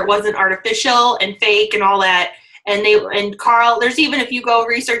make sure it wasn't artificial and fake and all that. And Carl, there's even, if you go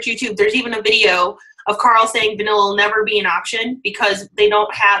research YouTube, there's even a video of Carl saying vanilla will never be an option because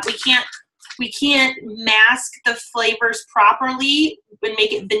we can't mask the flavors properly and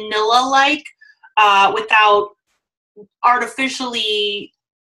make it vanilla-like without artificially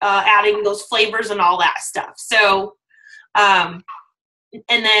adding those flavors and all that stuff. So, and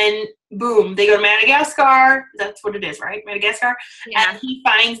then boom, they go to Madagascar. That's what it is, right? Madagascar. Yeah. And he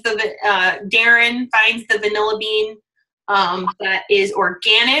finds Darren finds the vanilla bean that is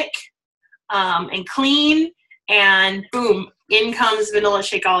organic and clean, and boom, in comes vanilla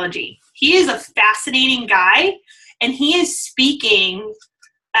Shakeology. He is a fascinating guy, and he is speaking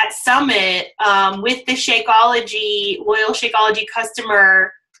at Summit with the loyal Shakeology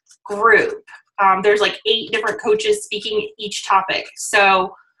customer group. There's like 8 different coaches speaking each topic.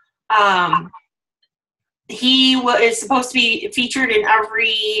 So he is supposed to be featured in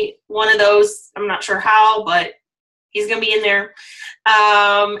every one of those. I'm not sure how, but he's going to be in there.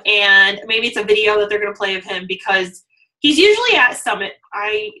 And maybe it's a video that they're going to play of him because he's usually at Summit.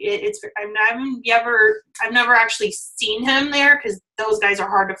 I've never actually seen him there because those guys are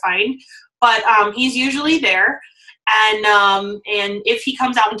hard to find, but he's usually there. And if he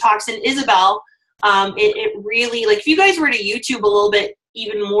comes out and talks in Isabel, it really, like, if you guys were to YouTube a little bit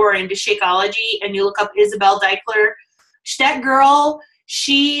even more into Shakeology and you look up Isabel Deichler, that girl,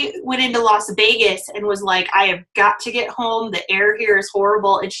 she went into Las Vegas and was like, I have got to get home. The air here is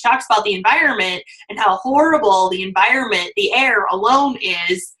horrible. And she talks about the environment and how horrible the environment, the air alone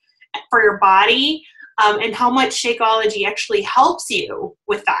is for your body, and how much Shakeology actually helps you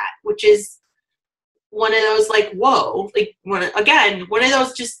with that, which is one of those, like, whoa, like, one of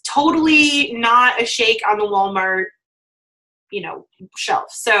those just totally not a shake on the Walmart, shelf.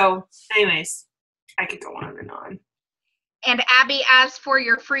 So anyways, I could go on and on. And Abby, as for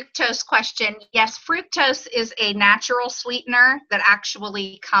your fructose question, yes, fructose is a natural sweetener that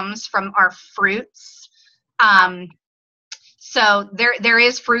actually comes from our fruits. So there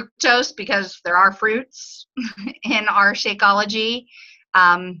is fructose because there are fruits in our Shakeology,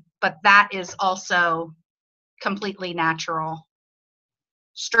 but that is also completely natural,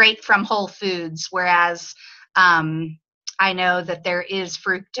 straight from whole foods, whereas I know that there is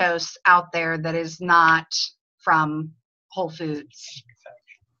fructose out there that is not from Whole Foods.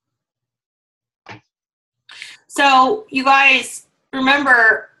 So you guys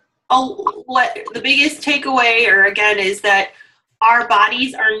remember what the biggest takeaway, or again, is that our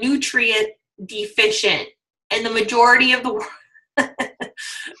bodies are nutrient deficient, and the majority of the world.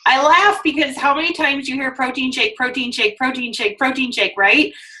 I laugh because how many times you hear protein shake, protein shake, protein shake, protein shake,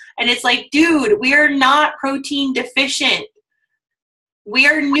 right? And it's like, dude, we are not protein deficient. We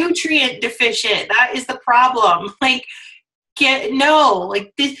are nutrient deficient. That is the problem. Like,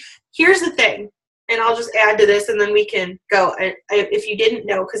 this. Here's the thing, and I'll just add to this, and then we can go. If you didn't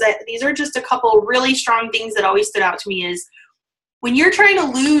know, because these are just a couple really strong things that always stood out to me is when you're trying to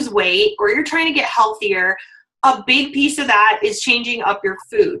lose weight or you're trying to get healthier, a big piece of that is changing up your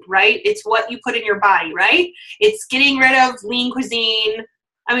food, right? It's what you put in your body, right? It's getting rid of lean cuisine.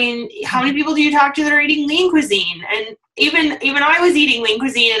 I mean, how many people do you talk to that are eating lean cuisine? And even I was eating lean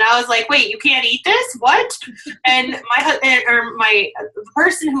cuisine, and I was like, wait, you can't eat this? What? And the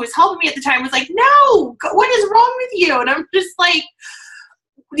person who was helping me at the time was like, no, what is wrong with you? And I'm just like,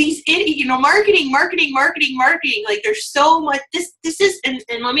 these marketing. Like, there's so much. This is, and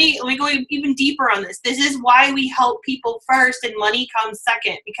let me go even deeper on this. This is why we help people first, and money comes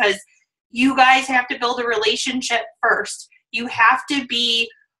second, because you guys have to build a relationship first. You have to be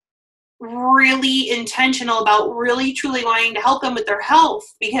really intentional about really truly wanting to help them with their health,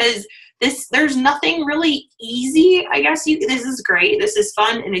 because there's nothing really easy. I guess this is great, this is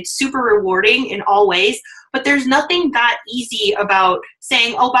fun, and it's super rewarding in all ways, but there's nothing that easy about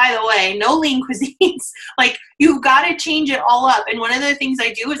saying, oh, by the way, no lean cuisines. Like, you've got to change it all up. And one of the things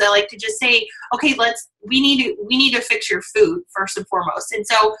I do is I like to just say, okay, we need to fix your food first and foremost. And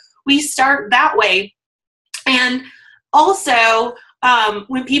so we start that way. And also,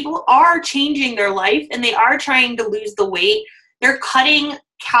 when people are changing their life and they are trying to lose the weight, they're cutting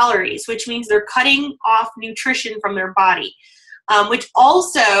calories, which means they're cutting off nutrition from their body, which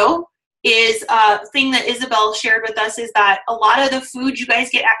also is a thing that Isabel shared with us, is that a lot of the food you guys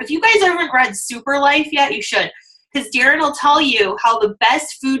get, if you guys haven't read Super Life yet, you should, because Darren will tell you how the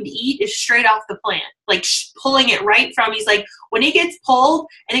best food to eat is straight off the plant, like pulling it right from, he's like, when it gets pulled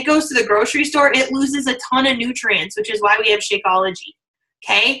and it goes to the grocery store, it loses a ton of nutrients, which is why we have Shakeology.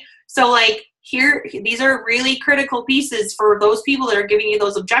 Okay, so like here, these are really critical pieces for those people that are giving you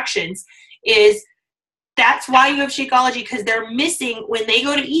those objections, is that's why you have Shakeology, because they're missing, when they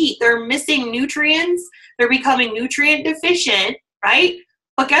go to eat, they're missing nutrients, they're becoming nutrient deficient, right?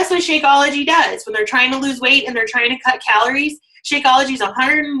 But guess what Shakeology does? When they're trying to lose weight and they're trying to cut calories, Shakeology is a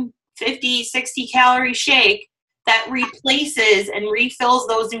 150, 60 calorie shake that replaces and refills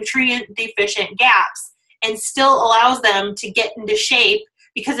those nutrient deficient gaps and still allows them to get into shape,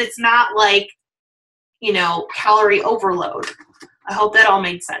 because it's not like, calorie overload. I hope that all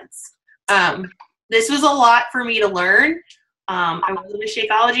made sense. This was a lot for me to learn. I wasn't a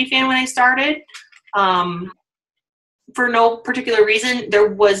Shakeology fan when I started. For no particular reason. There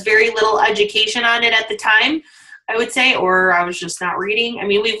was very little education on it at the time, I would say, or I was just not reading. I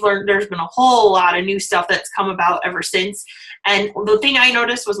mean, we've learned, there's been a whole lot of new stuff that's come about ever since. And the thing I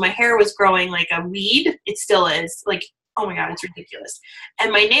noticed was my hair was growing like a weed. It still is. Like, oh my God, it's ridiculous.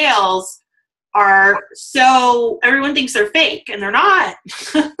 And my nails are, so everyone thinks they're fake, and they're not.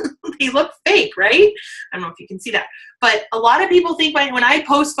 They look fake, right? I don't know if you can see that. But a lot of people think when I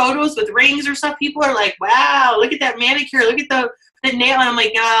post photos with rings or stuff, people are like, wow, look at that manicure, look at the nail. And I'm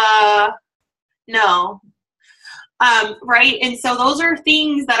like, no. Right? And so those are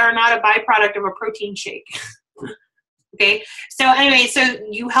things that are not a byproduct of a protein shake. Okay? So anyway, so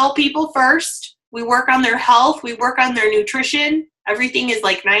you help people first. We work on their health. We work on their nutrition. Everything is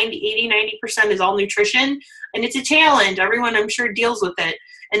like 90% is all nutrition. And it's a challenge. Everyone, I'm sure, deals with it.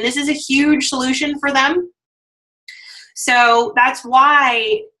 And this is a huge solution for them. So that's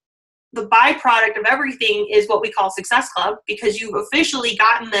why the byproduct of everything is what we call Success Club, because you've officially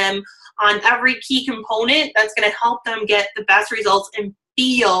gotten them on every key component that's going to help them get the best results and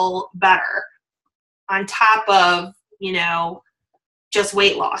feel better on top of, just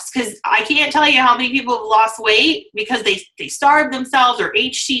weight loss. Because I can't tell you how many people have lost weight because they starved themselves or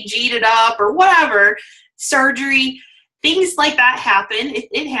HCG'd it up or whatever, surgery, things like that happen.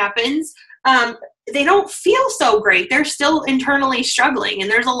 It happens. They don't feel so great. They're still internally struggling. And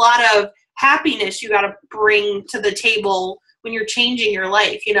there's a lot of happiness you got to bring to the table when you're changing your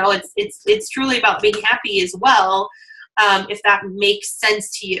life. It's truly about being happy as well, if that makes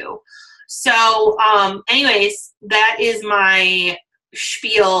sense to you. So anyways, that is my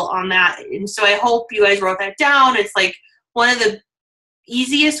spiel on that. And so I hope you guys wrote that down. It's like one of the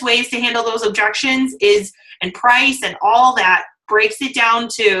easiest ways to handle those objections is, and price and all that breaks it down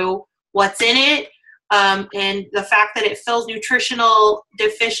to what's in it, and the fact that it fills nutritional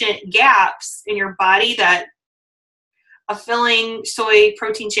deficient gaps in your body that a filling soy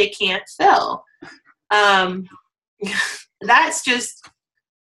protein shake can't fill. That's just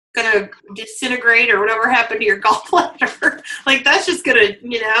gonna disintegrate, or whatever happened to your gallbladder. Like, that's just gonna,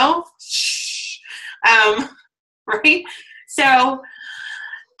 right? So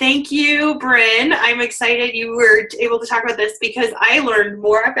thank you, Bryn. I'm excited you were able to talk about this because I learned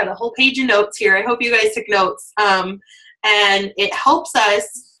more. I've got a whole page of notes here. I hope you guys took notes. And it helps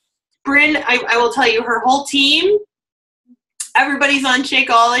us. Bryn, I will tell you, her whole team, everybody's on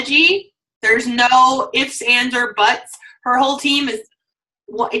Shakeology. There's no ifs, ands, or buts. Her whole team is,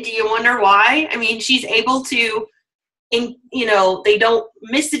 do you wonder why? I mean, she's able to, they don't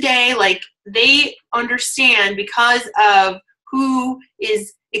miss a day. Like, they understand because of who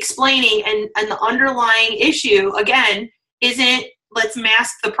is explaining, and the underlying issue, again, isn't let's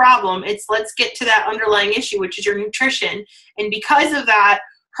mask the problem. It's let's get to that underlying issue, which is your nutrition. And because of that,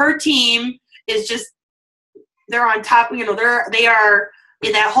 her team is just, they're on top, they are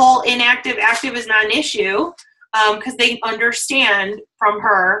in that whole inactive, active is not an issue, because they understand from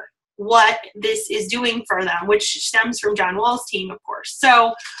her what this is doing for them, which stems from John Wall's team, of course.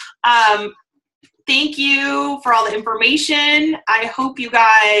 So Thank you for all the information. I hope you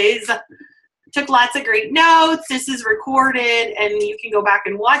guys took lots of great notes. This is recorded and you can go back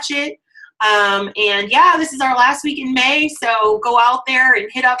and watch it. And yeah, this is our last week in May, so go out there and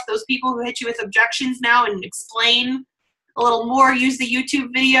hit up those people who hit you with objections now and explain a little more. Use the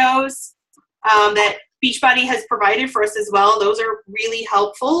YouTube videos that Beachbody has provided for us as well. Those are really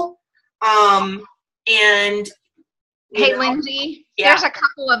helpful. And hey, Lindsay, there's a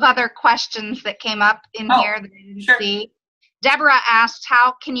couple of other questions that came up in here that I didn't see. Deborah asked,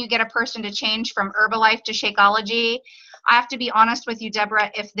 how can you get a person to change from Herbalife to Shakeology? I have to be honest with you,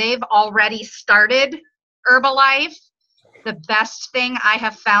 Deborah, if they've already started Herbalife, the best thing I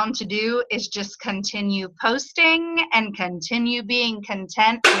have found to do is just continue posting and continue being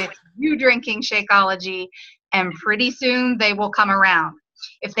content with you drinking Shakeology, and pretty soon they will come around.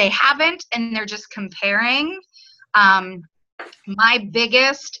 If they haven't and they're just comparing, my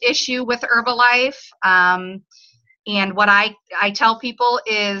biggest issue with Herbalife, and what I tell people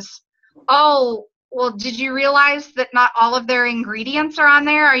is, oh, well, did you realize that not all of their ingredients are on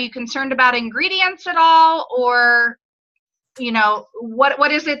there? Are you concerned about ingredients at all? Or, you know,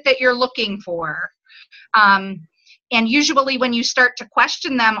 what is it that you're looking for? And usually when you start to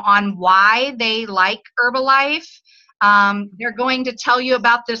question them on why they like Herbalife, they're going to tell you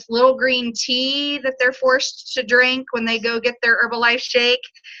about this little green tea that they're forced to drink when they go get their Herbalife shake,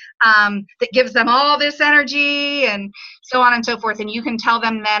 that gives them all this energy and so on and so forth. And you can tell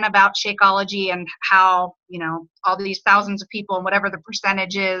them then about Shakeology and how, you know, all these thousands of people and whatever the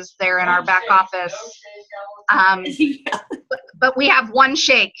percentage is there in our back office. But we have one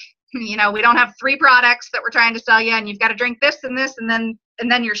shake. You know, we don't have 3 products that we're trying to sell you, and you've got to drink this and this and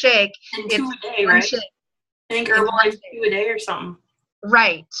then your shake. And 2 a day, right? Shake. I think Herbalife 2 a day or something.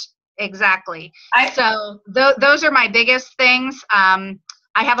 Right, exactly. So those are my biggest things.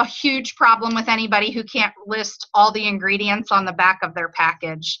 I have a huge problem with anybody who can't list all the ingredients on the back of their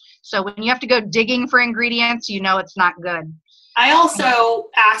package. So when you have to go digging for ingredients, you know it's not good. I also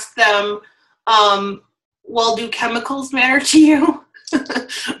ask them, well, do chemicals matter to you?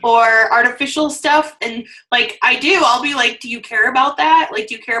 Or artificial stuff? And like I do, I'll be like, do you care about that? Like,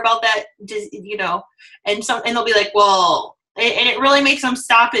 do you care about that? You know, and they'll be like, well, and it really makes them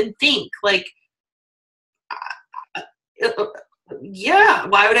stop and think, like, yeah,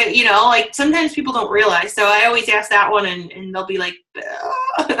 why would I, you know, like sometimes people don't realize. So I always ask that one, and they'll be like,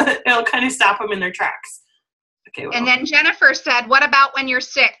 it'll kind of stop them in their tracks. Okay, well. And then Jennifer said, what about when you're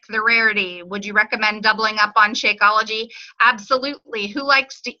sick, the rarity? Would you recommend doubling up on Shakeology? Absolutely. Who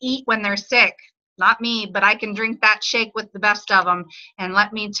likes to eat when they're sick? Not me, but I can drink that shake with the best of them. And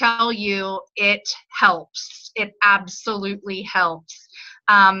let me tell you, it helps. It absolutely helps.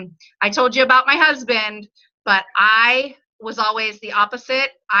 I told you about my husband, but I was always the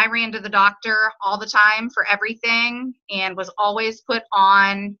opposite. I ran to the doctor all the time for everything and was always put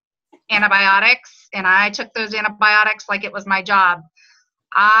on antibiotics, and I took those antibiotics like it was my job.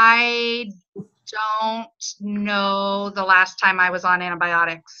 I don't know the last time I was on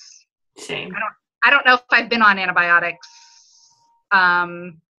antibiotics. Same. I don't know if I've been on antibiotics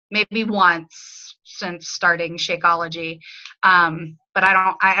maybe once since starting Shakeology. But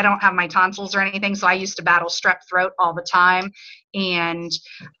I don't have my tonsils or anything, so I used to battle strep throat all the time. And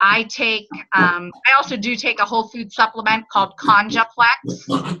I take I also do take a whole food supplement called Conjaplex.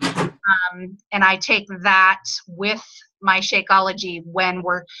 And I take that with my Shakeology when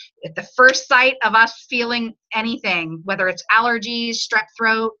we're at the first sight of us feeling anything, whether it's allergies, strep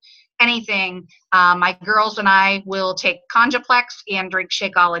throat, anything. My girls and I will take Conjaplex and drink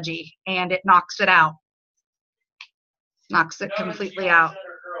Shakeology, and it knocks it out. Knocks it completely out.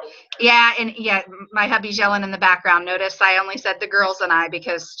 Yeah, and yeah, my hubby's yelling in the background. Notice I only said the girls and I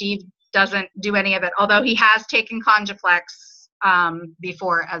because Steve doesn't do any of it, although he has taken Conjaplex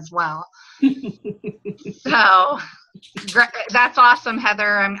before as well. So that's awesome,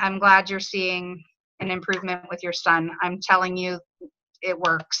 Heather. I'm glad you're seeing an improvement with your son. I'm telling you, it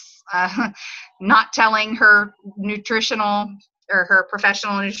works. Not telling her nutritional or her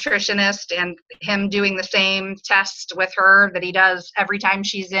professional nutritionist and him doing the same test with her that he does every time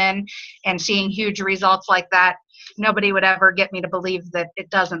she's in and seeing huge results like that, nobody would ever get me to believe that it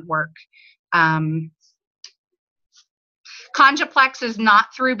doesn't work. Conjaplex is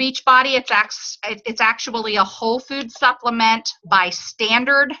not through Beachbody. It's actually a whole food supplement by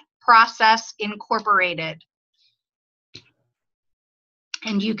Standard Process Incorporated.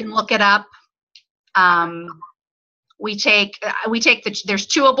 And you can look it up. There's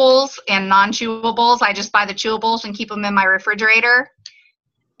chewables and non-chewables. I just buy the chewables and keep them in my refrigerator.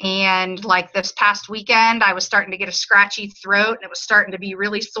 And like this past weekend, I was starting to get a scratchy throat, and it was starting to be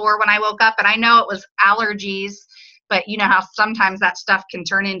really sore when I woke up. And I know it was allergies, but you know how sometimes that stuff can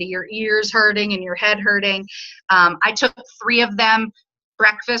turn into your ears hurting and your head hurting. I took 3 of them,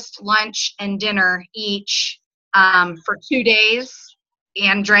 breakfast, lunch, and dinner each, for 2 days,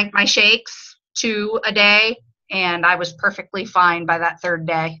 and drank my shakes 2 a day. And I was perfectly fine by that 3rd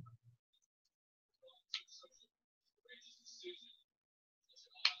day.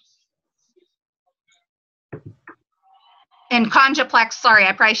 And Conjaplex, sorry,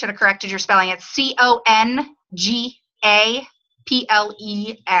 I probably should have corrected your spelling. It's Congaplex.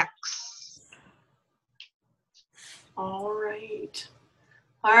 All right.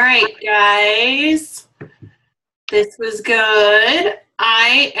 All right, guys. This was good.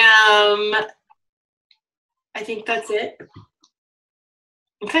 I think that's it.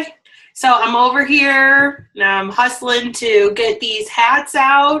 Okay. So I'm over here. Now I'm hustling to get these hats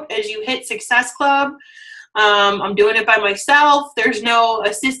out as you hit Success Club. I'm doing it by myself. There's no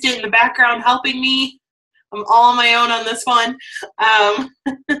assistant in the background helping me. I'm all on my own on this one.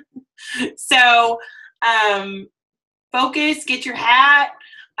 Focus, get your hat.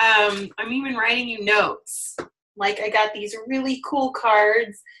 I'm even writing you notes. Like, I got these really cool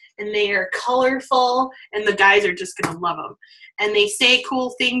cards, and they are colorful, and the guys are just going to love them. And they say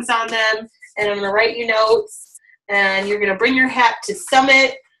cool things on them, and I'm going to write you notes, and you're going to bring your hat to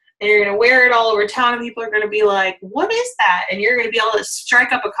Summit, and you're going to wear it all over town, and people are going to be like, what is that? And you're going to be able to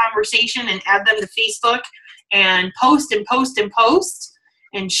strike up a conversation and add them to Facebook and post and post and post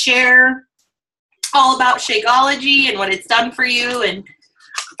and share all about Shakeology and what it's done for you and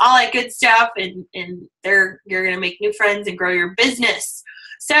all that good stuff. And you're going to make new friends and grow your business.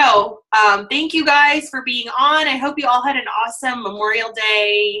 So thank you guys for being on. I hope you all had an awesome Memorial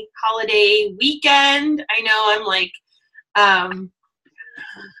Day holiday weekend. I know I'm like,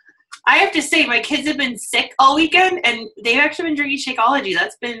 I have to say, my kids have been sick all weekend, and they've actually been drinking Shakeology.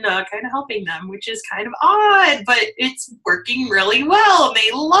 That's been kind of helping them, which is kind of odd, but it's working really well, and they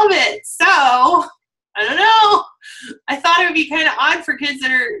love it. So, I don't know. I thought it would be kind of odd for kids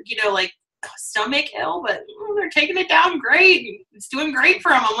that are, like, stomach ill, but they're taking it down great. It's doing great for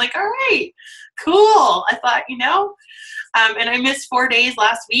them. I'm like, all right, cool. I thought, and I missed 4 days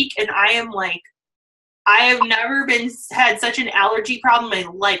last week, and I am like, I have never had such an allergy problem in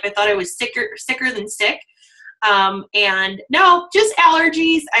my life. I thought I was sicker than sick. And no, just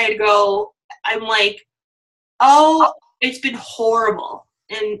allergies. I had to go, I'm like, oh, it's been horrible.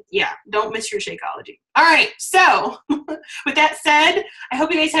 And yeah, don't miss your Shakeology. All right. So with that said, I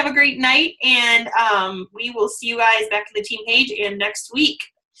hope you guys have a great night, and we will see you guys back in the team page and next week.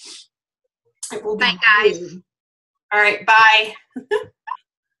 It will be Night, guys. good. All right. Bye.